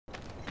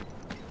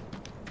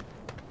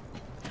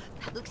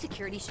Luke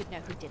security should know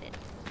who did it.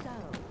 So...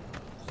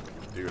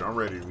 Dude, I'm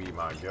ready to meet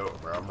my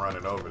goat, bro. I'm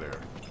running over there.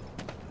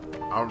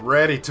 I'm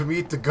ready to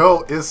meet the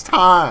GOAT. It's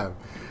time.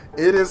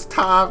 It is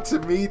time to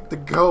meet the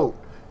GOAT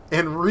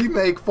in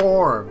remake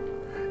form.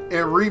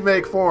 In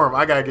remake form.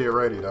 I gotta get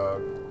ready,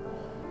 dog.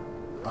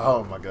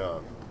 Oh my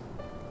god.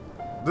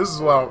 This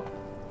is what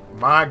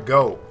my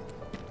GOAT.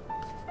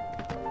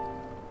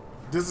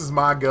 This is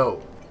my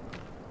GOAT.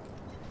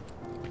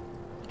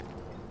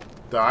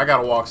 Dog, I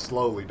gotta walk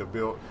slowly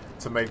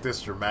to make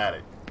this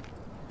dramatic.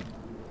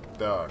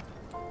 Dog.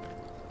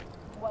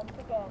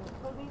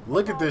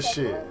 Look at this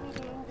shit.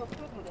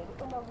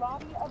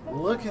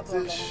 Look at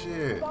this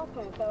shit.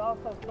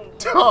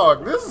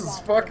 Dog, this is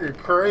fucking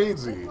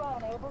crazy.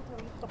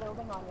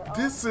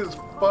 This is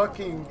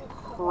fucking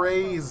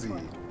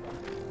crazy.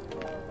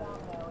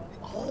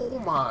 Oh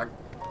my.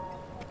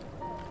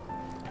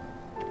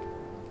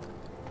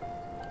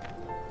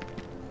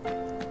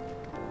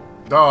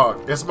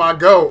 Dog, it's my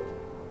GOAT.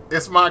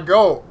 It's my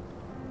GOAT.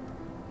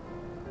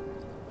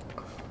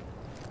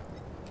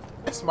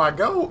 It's my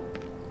GOAT.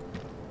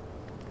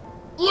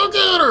 Look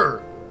at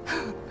her.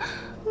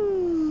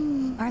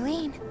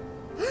 Marlene.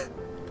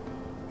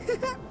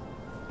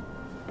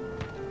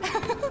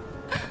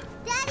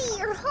 Daddy,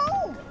 you're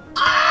home.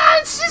 Ah,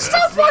 she's so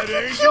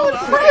fucking cute and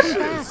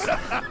precious.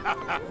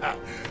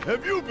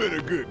 Have you been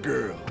a good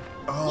girl?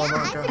 Oh yeah, my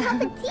I've god. been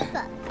helping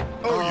TIfa.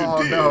 Oh,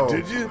 you did, no.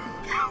 did you?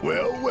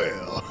 Well,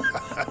 well.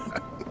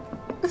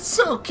 It's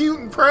so cute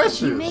and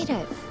precious. You made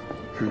it.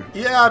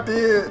 Yeah, I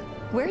did.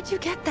 Where'd you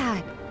get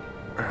that?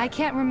 I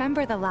can't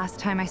remember the last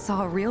time I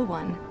saw a real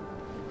one.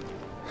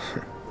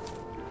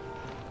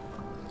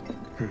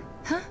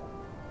 Huh?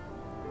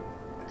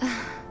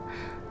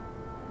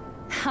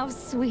 How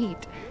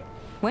sweet.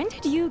 When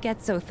did you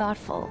get so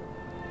thoughtful?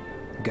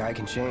 Guy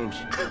can change.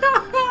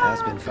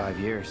 Has been 5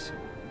 years.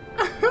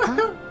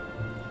 Huh?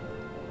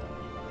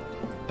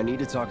 I need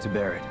to talk to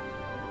Barrett.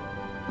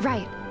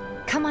 Right.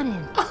 Come on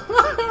in.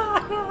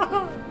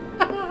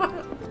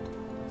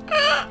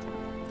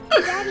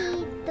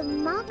 Daddy, the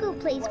Mako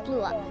place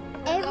blew up.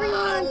 Everyone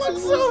on It TV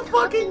looks so is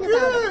fucking talking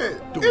about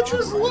it. good. It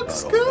just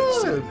looks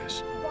good.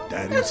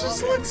 Daddy It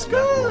just looks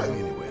good.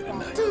 Anywhere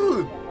tonight.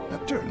 Dude, Now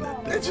turn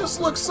that thing it just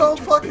on. looks so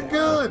fucking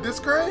good. It's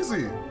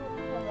crazy.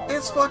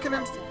 It's fucking...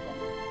 I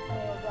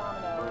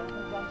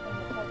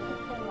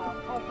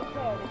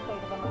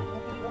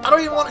don't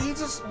even want... He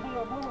just...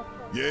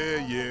 Yeah,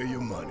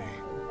 your money.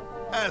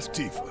 Ask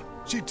TIfa.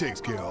 She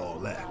takes care of all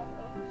that.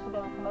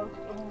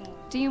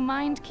 Do you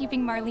mind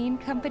keeping Marlene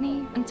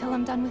company until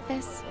I'm done with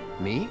this?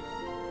 Me?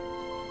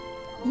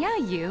 Yeah,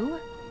 you.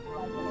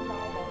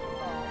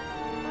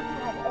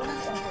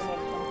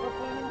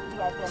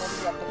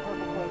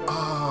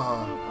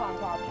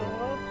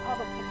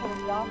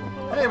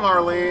 Hey,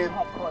 Marlene.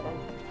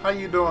 How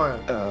you doing?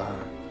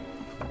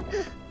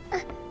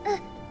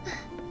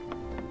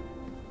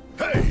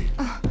 Hey!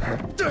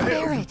 The hell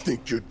you Barrett.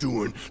 think you're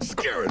doing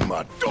scaring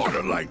my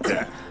daughter like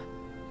that?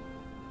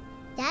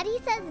 Daddy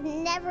says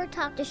never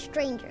talk to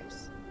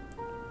strangers.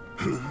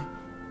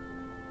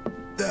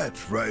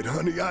 That's right,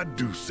 honey. I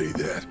do say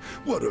that.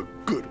 What a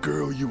good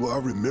girl you are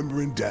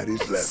remembering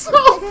Daddy's lesson.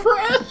 So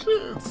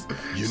precious.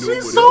 You know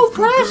She's what so else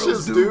good precious,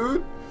 girls do?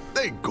 dude.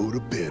 They go to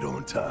bed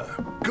on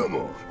time. Come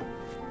on.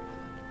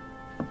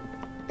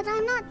 But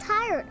I'm not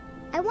tired.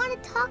 I want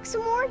to talk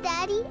some more,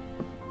 Daddy.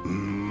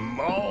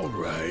 All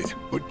right.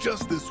 But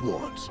just this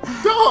once.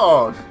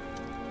 Dog.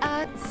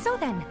 So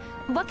then,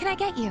 what can I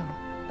get you?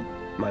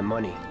 My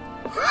money.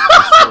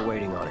 I'm still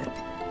waiting on it.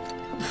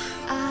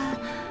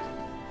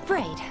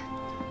 Right.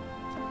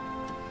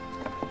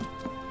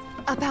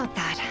 About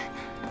that,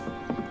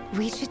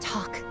 we should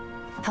talk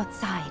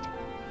outside.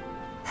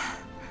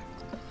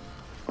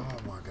 Oh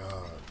my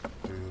god,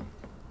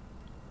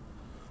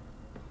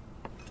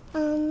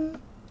 dude.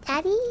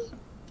 Daddy?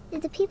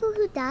 Did the people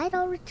who died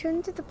all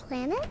return to the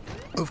planet?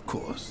 Of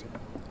course.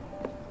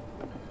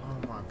 Oh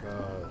my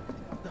god.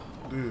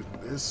 Dude,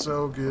 it's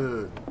so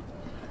good.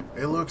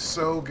 It looks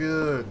so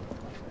good.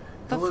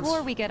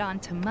 Before we get on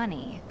to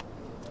money,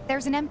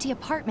 there's an empty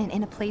apartment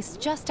in a place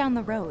just down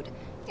the road.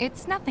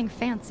 It's nothing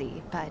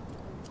fancy, but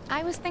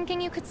I was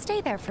thinking you could stay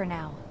there for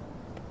now.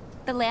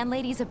 The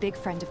landlady's a big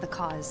friend of the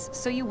cause,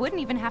 so you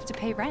wouldn't even have to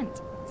pay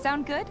rent.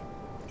 Sound good?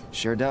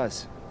 Sure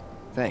does.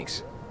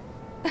 Thanks.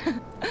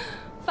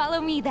 Follow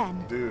me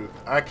then. Dude,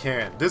 I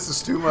can't. This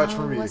is too much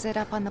for me. Was it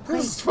up on the plate?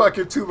 This is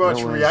fucking too much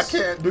It for me. I was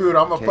can't, dude.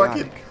 I'm a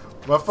chaotic. fucking...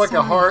 My fucking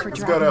Sorry heart for is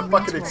gonna dragging you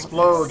fucking into all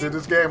explode, this. dude.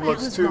 This game I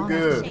looks was too wrong, I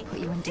good. shouldn't put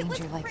you in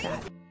danger like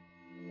that.